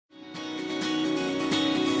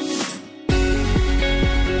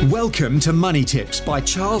Welcome to Money Tips by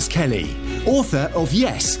Charles Kelly, author of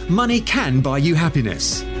Yes, Money Can Buy You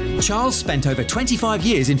Happiness. Charles spent over 25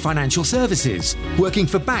 years in financial services, working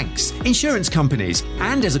for banks, insurance companies,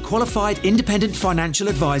 and as a qualified independent financial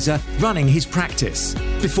advisor running his practice,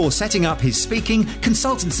 before setting up his speaking,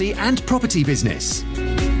 consultancy, and property business.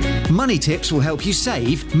 Money Tips will help you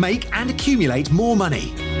save, make, and accumulate more money,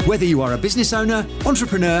 whether you are a business owner,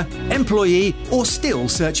 entrepreneur, employee, or still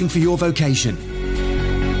searching for your vocation.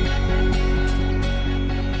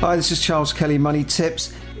 Hi, this is Charles Kelly. Money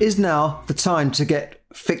Tips. Is now the time to get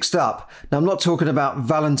fixed up? Now, I'm not talking about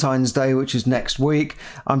Valentine's Day, which is next week.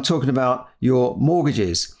 I'm talking about your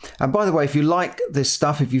mortgages. And by the way, if you like this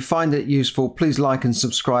stuff, if you find it useful, please like and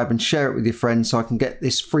subscribe and share it with your friends so I can get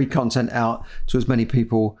this free content out to as many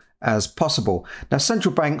people as possible. Now,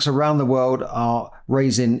 central banks around the world are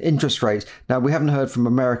raising interest rates. Now, we haven't heard from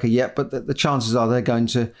America yet, but the chances are they're going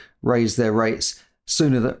to raise their rates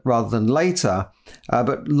sooner rather than later.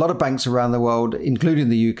 But a lot of banks around the world, including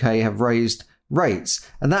the UK, have raised rates.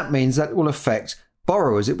 And that means that it will affect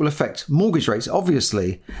borrowers. It will affect mortgage rates,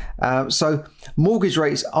 obviously. So mortgage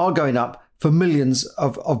rates are going up for millions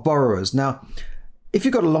of borrowers. Now, if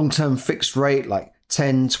you've got a long-term fixed rate like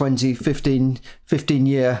 10, 20,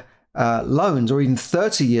 15-year loans, or even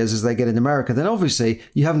 30 years as they get in America, then obviously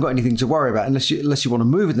you haven't got anything to worry about unless you want to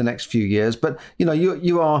move in the next few years. But you know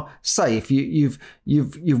you are safe. You've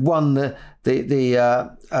won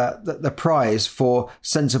the prize for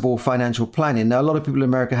sensible financial planning. Now, a lot of people in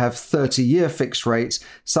America have 30-year fixed rates,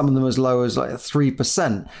 some of them as low as like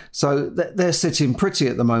 3%. So they're sitting pretty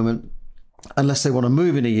at the moment, unless they want to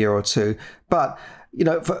move in a year or two. But you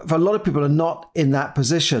know, for a lot of people are not in that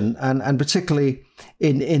position, and particularly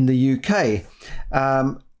in the UK,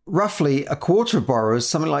 roughly a quarter of borrowers,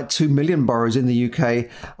 something like 2 million borrowers in the UK,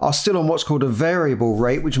 are still on what's called a variable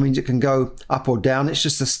rate, which means it can go up or down. It's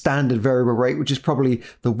just a standard variable rate, which is probably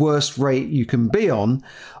the worst rate you can be on.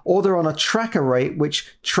 Or they're on a tracker rate,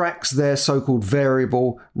 which tracks their so-called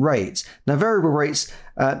variable rates. Now, variable rates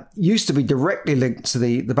used to be directly linked to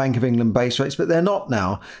the Bank of England base rates, but they're not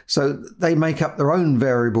now. So they make up their own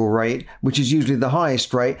variable rate, which is usually the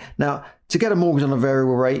highest rate. Now, to get a mortgage on a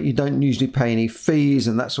variable rate, you don't usually pay any fees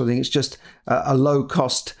and that sort of thing. It's just a low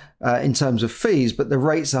cost in terms of fees, but the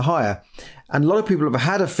rates are higher. And a lot of people have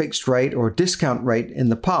had a fixed rate or a discount rate in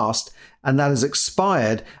the past, and that has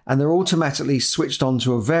expired, and they're automatically switched on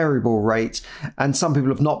to a variable rate. And some people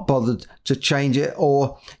have not bothered to change it,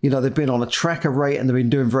 or, you know, they've been on a tracker rate and they've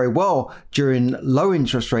been doing very well during low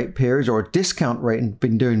interest rate periods, or a discount rate and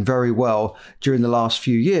been doing very well during the last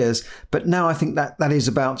few years. But now I think that is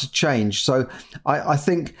about to change. So I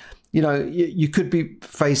think, you know, you could be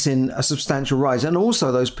facing a substantial rise. And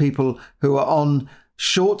also those people who are on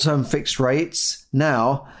short-term fixed rates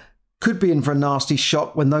now could be in for a nasty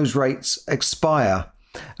shock when those rates expire.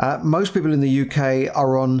 Most people in the UK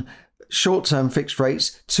are on short-term fixed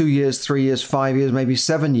rates, 2 years, 3 years, 5 years, maybe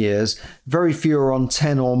 7 years. Very few are on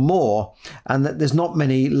 10 or more. And that there's not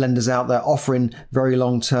many lenders out there offering very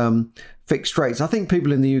long-term fixed rates. I think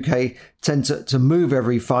people in the UK tend to move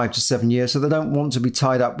every 5 to 7 years, so they don't want to be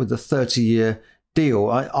tied up with a 30-year deal.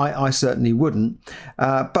 I certainly wouldn't.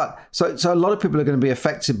 But so a lot of people are going to be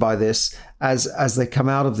affected by this as they come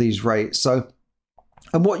out of these rates. So,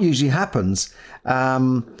 and what usually happens,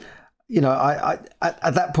 you know,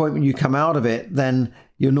 at that point when you come out of it, then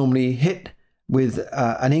you're normally hit with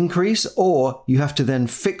an increase, or you have to then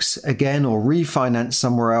fix again or refinance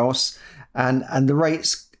somewhere else, and the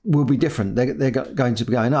rates will be different. They're going to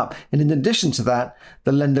be going up. And in addition to that,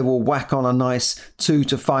 the lender will whack on a nice £2,000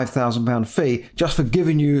 to £5,000 fee just for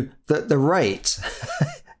giving you the rate.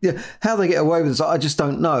 Yeah, how they get away with this, I just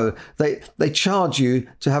don't know. They charge you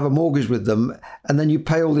to have a mortgage with them, and then you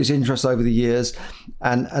pay all this interest over the years,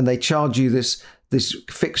 and they charge you this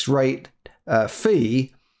fixed rate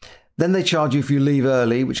fee. Then they charge you if you leave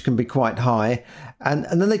early, which can be quite high. And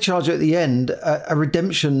then they charge you at the end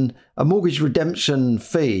a mortgage redemption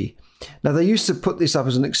fee. Now, they used to put this up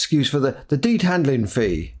as an excuse for the deed handling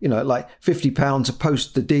fee, you know, like £50 to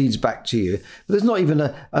post the deeds back to you. But there's not even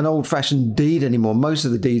an old-fashioned deed anymore. Most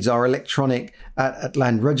of the deeds are electronic at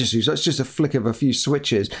land registry, so it's just a flick of a few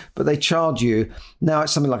switches. But they charge you, now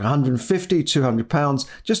it's something like £150, £200,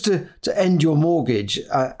 just to end your mortgage.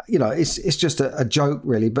 You know, it's just a joke,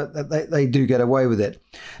 really, but they do get away with it.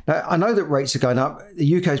 Now, I know that rates are going up.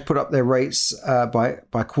 The UK's put up their rates by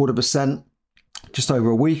 0.25%. just over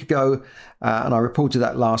a week ago, and I reported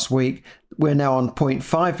that last week. We're now on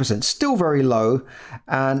 0.5%, still very low.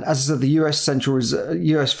 And as I said, the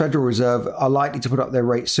US Federal Reserve are likely to put up their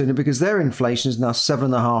rate sooner because their inflation is now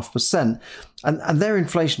 7.5%. And their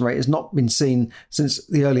inflation rate has not been seen since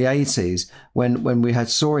the early 80s when we had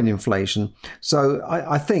soaring inflation. So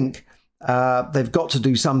I think they've got to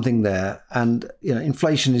do something there. And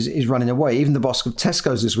inflation is running away. Even the boss of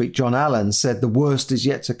Tesco's this week, John Allen, said the worst is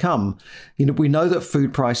yet to come. We know that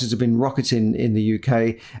food prices have been rocketing in the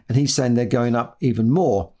UK, and he's saying they're going up even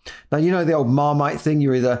more. Now, the old Marmite thing,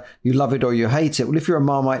 you love it or you hate it. Well, if you're a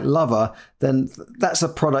Marmite lover, then that's a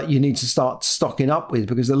product you need to start stocking up with,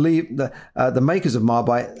 because the makers of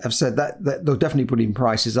Marmite have said that they'll definitely put in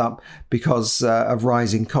prices up because of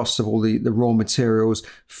rising costs of all the raw materials,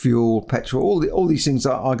 fuel, petrol, all these things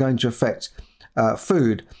are going to affect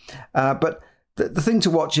food. But the thing to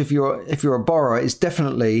watch if you're a borrower is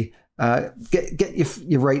definitely get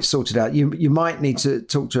your rates sorted out. You might need to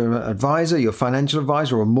talk to an advisor, your financial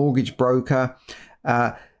advisor, or a mortgage broker.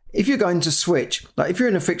 If you're going to switch, like if you're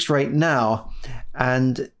in a fixed rate now,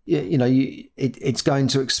 and it's going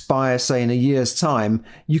to expire, say, in a year's time,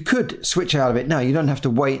 you could switch out of it now. You don't have to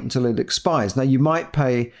wait until it expires. Now, you might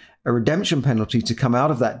pay a redemption penalty to come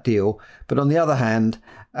out of that deal, but on the other hand,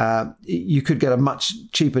 you could get a much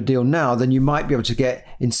cheaper deal now than you might be able to get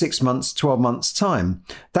in 6 months, 12 months' time.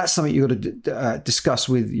 That's something you've got to discuss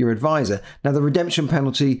with your advisor. Now, the redemption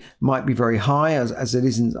penalty might be very high, as it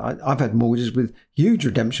isn't. I've had mortgages with huge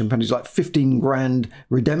redemption penalties, like 15 grand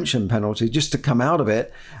redemption penalty just to come out of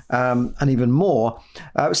it, and even more.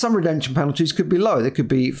 Some redemption penalties could be low. They could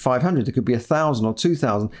be 500, they could be 1,000 or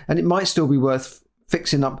 2,000, and it might still be worth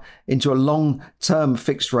fixing up into a long-term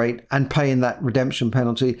fixed rate and paying that redemption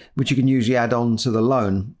penalty, which you can usually add on to the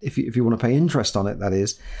loan if you want to pay interest on it, that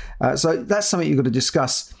is. So that's something you've got to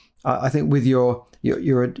discuss, I think, with your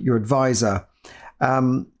advisor.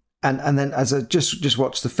 And then just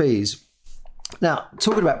watch the fees. Now,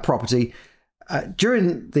 talking about property,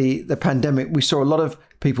 during the pandemic, we saw a lot of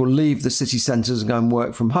people leave the city centres and go and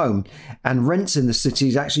work from home, and rents in the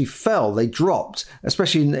cities actually fell. They dropped,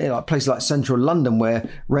 especially in places like central London, where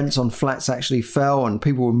rents on flats actually fell and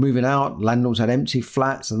people were moving out. Landlords had empty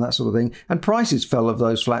flats and that sort of thing, and prices fell of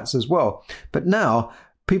those flats as well. But now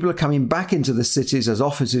people are coming back into the cities as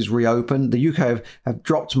offices reopen. The UK have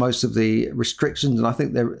dropped most of the restrictions, and I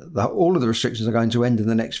think all of the restrictions are going to end in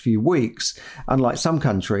the next few weeks, unlike some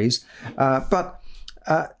countries. But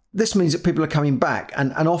this means that people are coming back,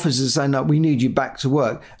 and offices are saying, no, we need you back to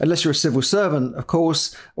work. Unless you're a civil servant, of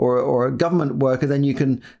course, or a government worker, then you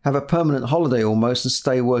can have a permanent holiday almost and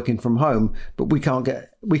stay working from home, but we can't get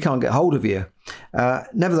hold of you.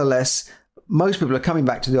 Nevertheless, most people are coming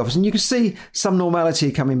back to the office, and you can see some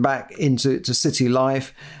normality coming back into city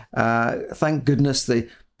life. Thank goodness the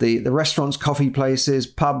restaurants, coffee places,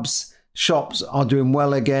 pubs, shops are doing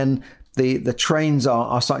well again. The trains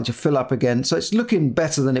are starting to fill up again. So it's looking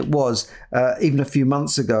better than it was even a few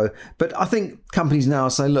months ago. But I think companies now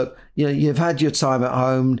say, look, you've had your time at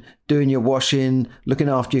home, doing your washing, looking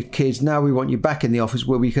after your kids. Now we want you back in the office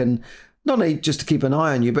where we can not only just to keep an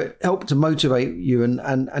eye on you, but help to motivate you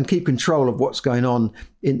and keep control of what's going on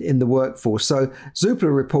in the workforce. So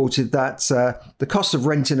Zoopla reported that the cost of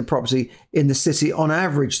renting a property in the city, on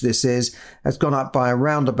average, has gone up by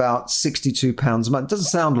around about £62 a month. It doesn't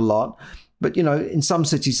sound a lot, but in some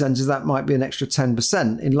city centres that might be an extra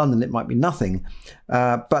 10%. In London, it might be nothing,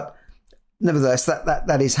 but nevertheless,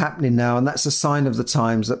 that is happening now, and that's a sign of the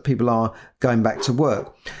times that people are going back to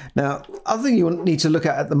work. Now, other thing you need to look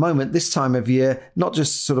at the moment, this time of year, not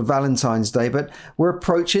just sort of Valentine's Day, but we're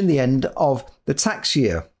approaching the end of the tax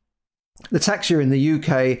year. The tax year in the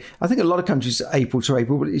UK, I think a lot of countries are April to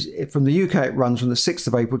April, but from the UK it runs from the 6th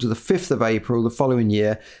of April to the 5th of April the following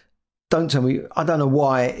year. Don't tell me, I don't know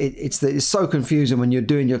why it's so confusing when you're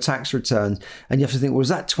doing your tax returns and you have to think, well, is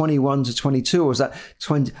that 21 to 22 or is that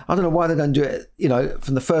 20? I don't know why they don't do it,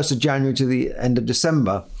 from the 1st of January to the end of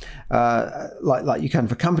December, like you can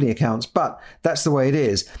for company accounts, but that's the way it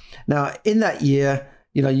is. Now, in that year,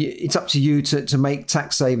 it's up to you to make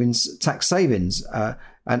tax savings,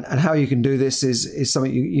 and how you can do this is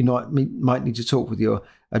something you might need to talk with your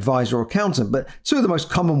advisor or accountant. But two of the most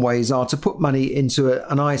common ways are to put money into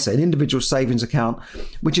an ISA, an individual savings account,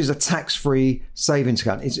 which is a tax-free savings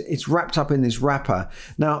account. It's wrapped up in this wrapper.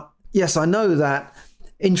 Now, yes, I know that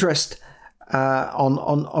interest on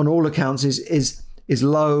all accounts is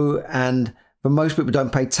low, and for most people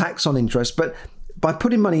don't pay tax on interest. But by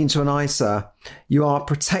putting money into an ISA, you are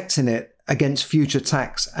protecting it against future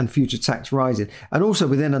tax and future tax rising. And also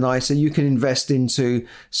within an ISA, you can invest into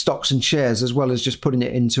stocks and shares as well as just putting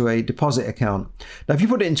it into a deposit account. Now, if you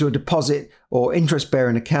put it into a deposit or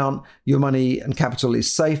interest-bearing account, your money and capital is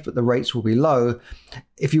safe, but the rates will be low.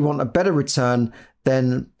 If you want a better return,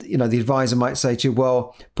 then the advisor might say to you,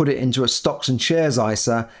 well, put it into a stocks and shares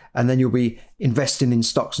ISA, and then you'll be investing in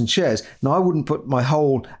stocks and shares. Now, I wouldn't put my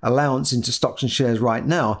whole allowance into stocks and shares right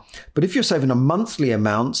now, but if you're saving a monthly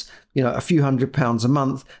amount, a few £100 a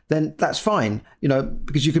month, then that's fine,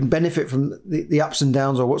 because you can benefit from the ups and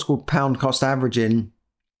downs, or what's called pound cost averaging,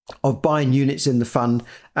 of buying units in the fund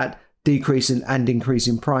at decreasing and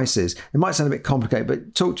increasing prices. It might sound a bit complicated,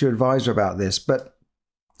 but talk to your advisor about this. But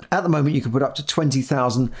at the moment, you can put up to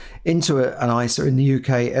 20,000 into an ISA in the UK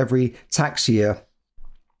every tax year,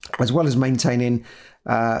 as well as maintaining,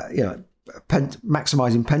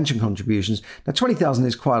 maximising pension contributions. Now, 20,000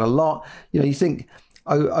 is quite a lot. You think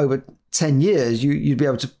over 10 years, you'd be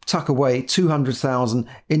able to tuck away 200,000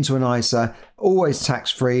 into an ISA, always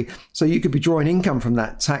tax-free. So you could be drawing income from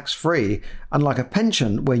that tax-free, unlike a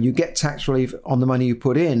pension where you get tax relief on the money you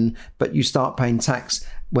put in, but you start paying tax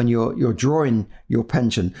when you're drawing your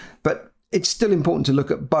pension. But it's still important to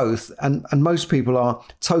look at both. And most people are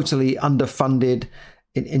totally underfunded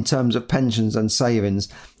in terms of pensions and savings.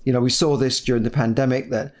 We saw this during the pandemic,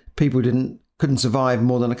 that people couldn't survive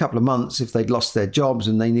more than a couple of months if they'd lost their jobs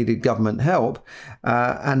and they needed government help.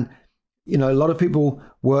 A lot of people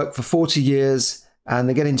work for 40 years and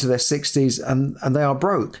they get into their 60s and they are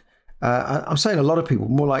broke. I'm saying a lot of people,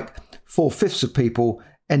 more like 4/5 of people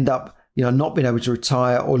end up not being able to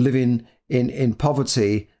retire or living in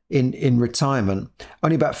poverty in retirement.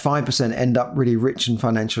 Only about 5% end up really rich and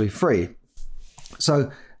financially free.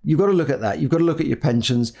 So you've got to look at that. You've got to look at your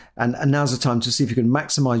pensions, and now's the time to see if you can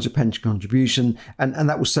maximize your pension contribution, and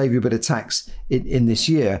that will save you a bit of tax in this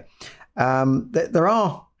year. There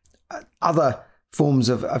are other forms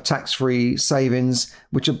of tax-free savings,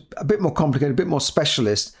 which are a bit more complicated, a bit more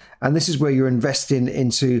specialist. And this is where you're investing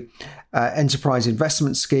into enterprise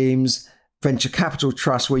investment schemes, venture capital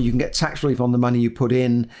trusts, where you can get tax relief on the money you put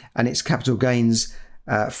in, and it's capital gains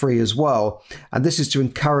free as well. And this is to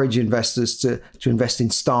encourage investors to invest in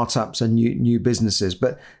startups and new businesses.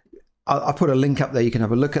 But I'll put a link up there. You can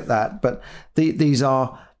have a look at that. But these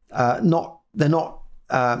are not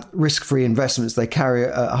risk-free investments. They carry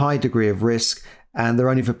a high degree of risk, and they're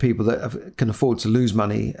only for people that can afford to lose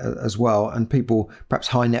money as well, and people, perhaps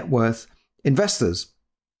high net worth investors.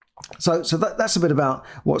 So that's a bit about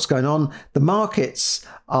what's going on. The markets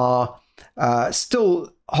are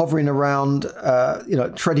still hovering around,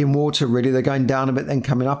 treading water, really. They're going down a bit, then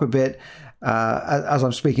coming up a bit. As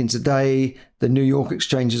I'm speaking today, the New York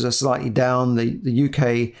exchanges are slightly down. The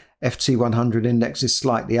UK FT 100 index is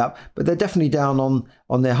slightly up, but they're definitely down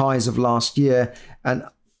on their highs of last year. And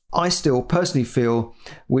I still personally feel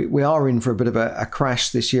we are in for a bit of a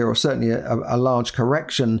crash this year, or certainly a large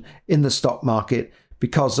correction in the stock market,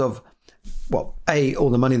 because of, well, A, all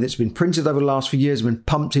the money that's been printed over the last few years has been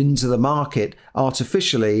pumped into the market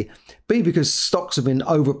artificially. B, because stocks have been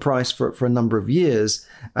overpriced for a number of years,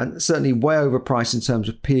 and certainly way overpriced in terms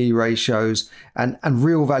of PE ratios and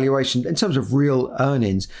real valuation, in terms of real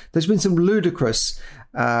earnings. There's been some ludicrous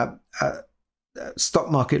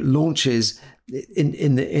stock market launches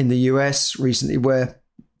in the US recently, where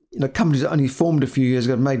companies that only formed a few years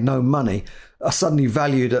ago, made no money, are suddenly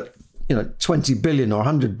valued at 20 billion or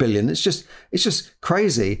 100 billion. It's just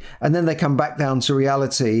crazy. And then they come back down to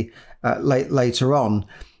reality later on.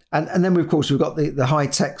 And then, of course, we've got the high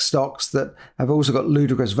tech stocks that have also got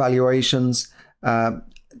ludicrous valuations,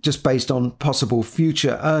 just based on possible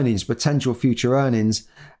future earnings, potential future earnings.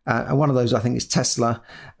 And one of those, I think, is Tesla.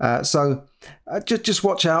 So just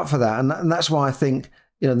watch out for that. And that's why I think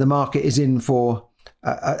the market is in for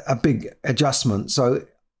a big adjustment. So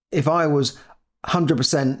if I was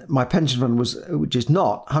 100%, my pension fund which is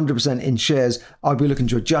not 100% in shares, I'd be looking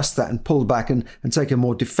to adjust that and pull back and take a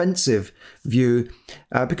more defensive view,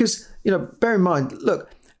 because bear in mind, look,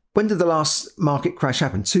 when did the last market crash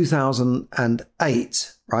happen?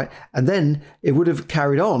 2008, right? And then it would have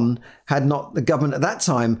carried on had not the government at that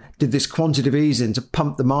time did this quantitative easing to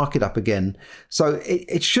pump the market up again. So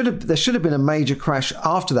there should have been a major crash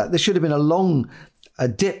after that. There should have been a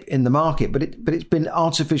dip in the market, but it's been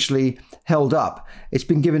artificially held up. It's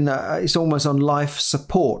been given, it's almost on life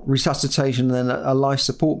support, resuscitation, and then a life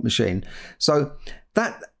support machine. So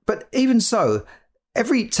but even so,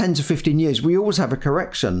 every 10 to 15 years, we always have a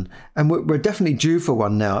correction, and we're definitely due for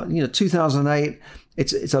one now. 2008,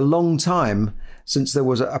 it's a long time since there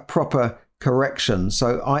was a proper correction.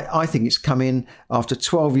 So I think it's come in after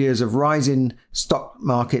 12 years of rising stock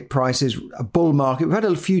market prices, a bull market. We've had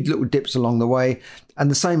a few little dips along the way,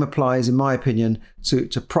 and the same applies, in my opinion, to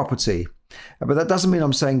property. But that doesn't mean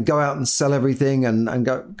I'm saying go out and sell everything and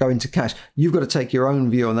go into cash. You've got to take your own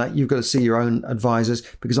view on that. You've got to see your own advisors,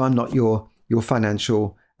 because I'm not your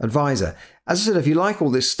financial advisor. As I said, if you like all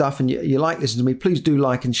this stuff and you like listening to me, please do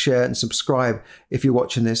like and share and subscribe if you're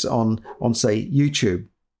watching this on say, YouTube.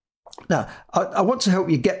 Now, I want to help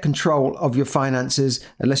you get control of your finances,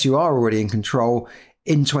 unless you are already in control,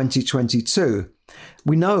 in 2022.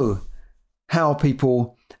 We know how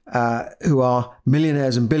people who are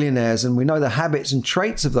millionaires and billionaires, and we know the habits and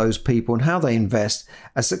traits of those people and how they invest,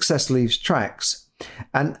 as success leaves tracks.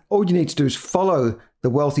 And all you need to do is follow the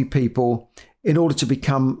wealthy people in order to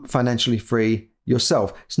become financially free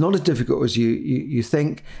yourself. It's not as difficult as you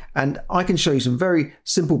think, and I can show you some very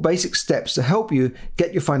simple basic steps to help you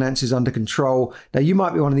get your finances under control. Now, you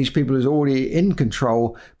might be one of these people who's already in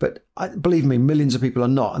control, but believe me, millions of people are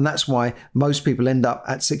not, and that's why most people end up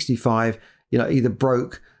at 65, either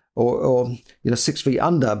broke or 6 feet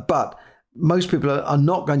under. But most people are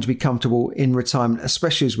not going to be comfortable in retirement,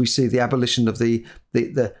 especially as we see the abolition of the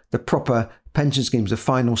proper pension schemes, the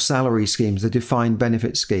final salary schemes, the defined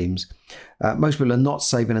benefit schemes. Most people are not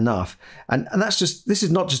saving enough. And this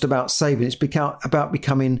is not just about saving, it's about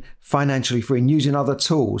becoming financially free and using other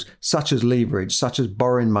tools such as leverage, such as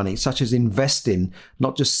borrowing money, such as investing,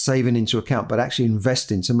 not just saving into account, but actually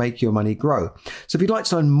investing to make your money grow. So if you'd like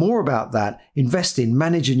to learn more about that, investing,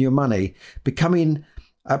 managing your money, becoming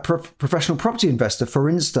a professional property investor, for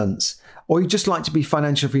instance, or you just like to be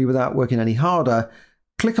financially free without working any harder,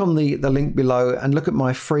 click on the link below and look at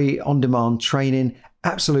my free on-demand training,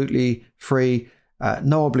 absolutely free,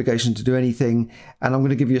 no obligation to do anything. And I'm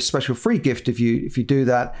going to give you a special free gift if you do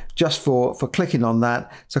that, just for clicking on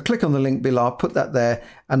that. So click on the link below, I'll put that there,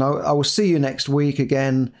 and I will see you next week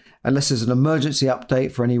again, unless there's an emergency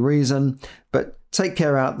update for any reason. But take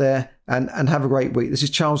care out there and have a great week. This is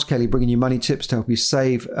Charles Kelly bringing you money tips to help you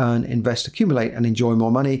save, earn, invest, accumulate, and enjoy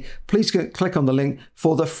more money. Please click on the link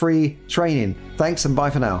for the free training. Thanks and bye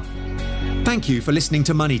for now. Thank you for listening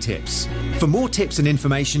to Money Tips. For more tips and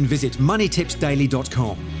information, visit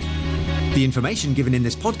moneytipsdaily.com. The information given in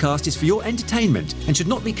this podcast is for your entertainment and should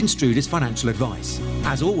not be construed as financial advice.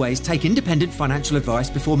 As always, take independent financial advice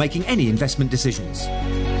before making any investment decisions.